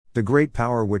The great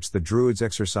power which the Druids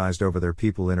exercised over their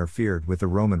people interfered with the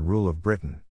Roman rule of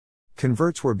Britain.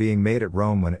 Converts were being made at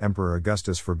Rome when Emperor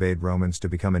Augustus forbade Romans to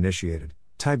become initiated,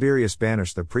 Tiberius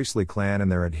banished the priestly clan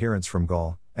and their adherents from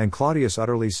Gaul, and Claudius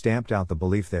utterly stamped out the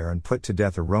belief there and put to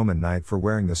death a Roman knight for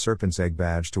wearing the serpent's egg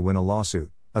badge to win a lawsuit.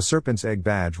 A serpent's egg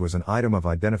badge was an item of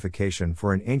identification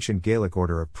for an ancient Gaelic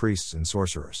order of priests and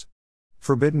sorcerers.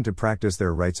 Forbidden to practice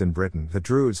their rites in Britain, the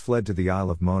Druids fled to the Isle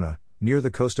of Mona, near the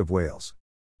coast of Wales.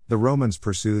 The Romans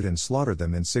pursued and slaughtered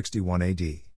them in 61 AD.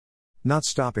 Not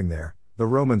stopping there, the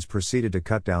Romans proceeded to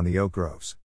cut down the oak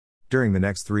groves. During the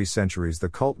next 3 centuries the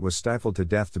cult was stifled to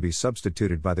death to be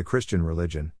substituted by the Christian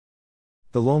religion.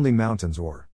 The lonely mountains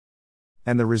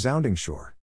and the resounding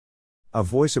shore. A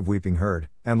voice of weeping heard,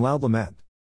 and loud lament.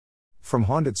 From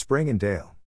haunted spring and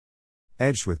dale,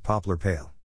 edged with poplar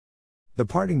pale, the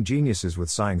parting geniuses with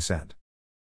sighing scent,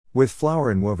 with flower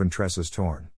inwoven tresses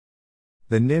torn,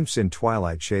 the nymphs in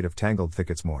twilight shade of tangled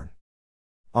thickets mourn.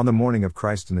 On the morning of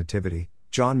Christ's nativity,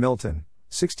 John Milton,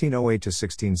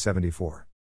 1608–1674.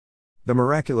 The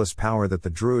miraculous power that the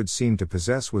Druids seemed to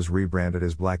possess was rebranded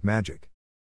as black magic.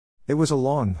 It was a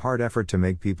long, hard effort to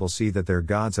make people see that their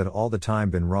gods had all the time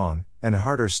been wrong, and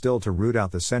harder still to root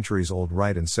out the centuries-old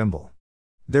rite and symbol.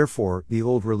 Therefore, the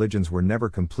old religions were never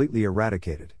completely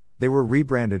eradicated, they were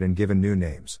rebranded and given new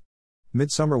names.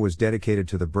 Midsummer was dedicated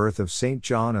to the birth of Saint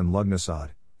John, and Lugnasad,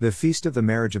 the feast of the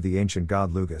marriage of the ancient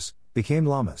god Lugus, became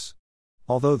Lammas.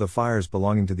 Although the fires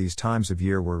belonging to these times of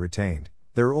year were retained,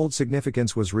 their old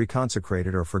significance was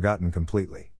reconsecrated or forgotten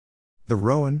completely. The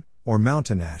rowan, or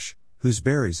mountain ash, whose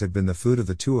berries had been the food of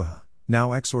the Tuatha,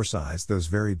 now exorcised those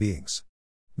very beings.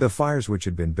 The fires which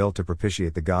had been built to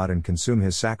propitiate the god and consume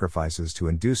his sacrifices to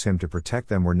induce him to protect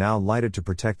them were now lighted to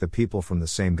protect the people from the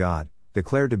same god,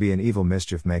 declared to be an evil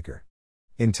mischief maker.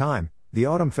 In time, the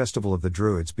autumn festival of the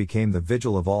Druids became the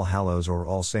vigil of All Hallows or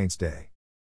All Saints' Day.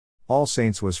 All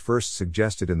Saints was first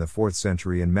suggested in the 4th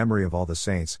century in memory of all the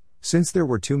saints, since there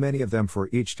were too many of them for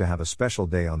each to have a special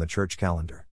day on the church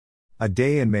calendar. A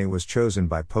day in May was chosen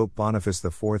by Pope Boniface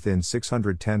IV in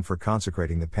 610 for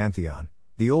consecrating the Pantheon,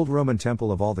 the old Roman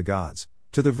temple of all the gods,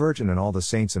 to the Virgin and all the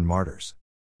saints and martyrs.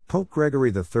 Pope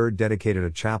Gregory III dedicated a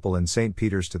chapel in St.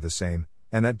 Peter's to the same,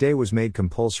 and that day was made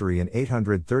compulsory in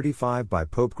 835 by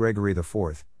Pope Gregory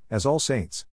IV, as All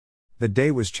Saints. The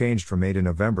day was changed from May to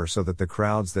November so that the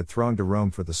crowds that thronged to Rome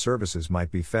for the services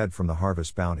might be fed from the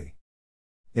harvest bounty.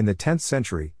 In the 10th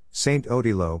century, Saint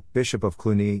Odilo, Bishop of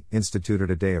Cluny,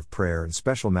 instituted a day of prayer and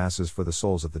special masses for the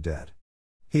souls of the dead.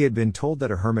 He had been told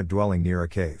that a hermit dwelling near a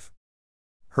cave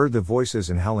heard the voices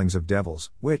and howlings of devils,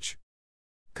 which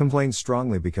complained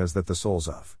strongly because that the souls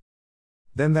of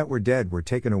them that were dead were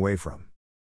taken away from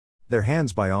their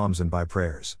hands by alms and by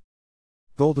prayers.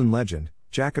 Golden Legend,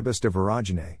 Jacobus de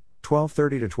Voragine,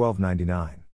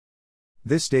 1230–1299.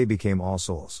 This day became All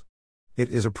Souls. It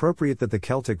is appropriate that the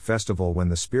Celtic festival, when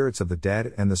the spirits of the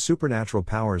dead and the supernatural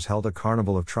powers held a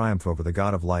carnival of triumph over the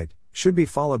God of Light, should be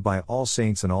followed by All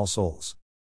Saints and All Souls.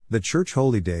 The church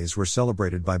holy days were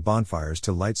celebrated by bonfires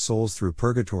to light souls through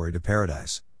purgatory to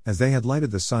paradise, as they had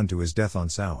lighted the sun to his death on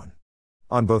Samhain.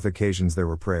 On both occasions there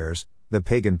were prayers. The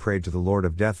pagan prayed to the Lord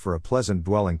of Death for a pleasant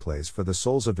dwelling place for the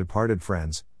souls of departed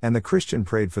friends, and the Christian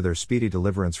prayed for their speedy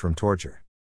deliverance from torture.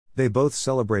 They both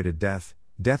celebrated death,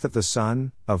 death of the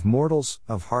sun, of mortals,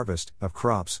 of harvest, of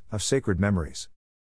crops, of sacred memories.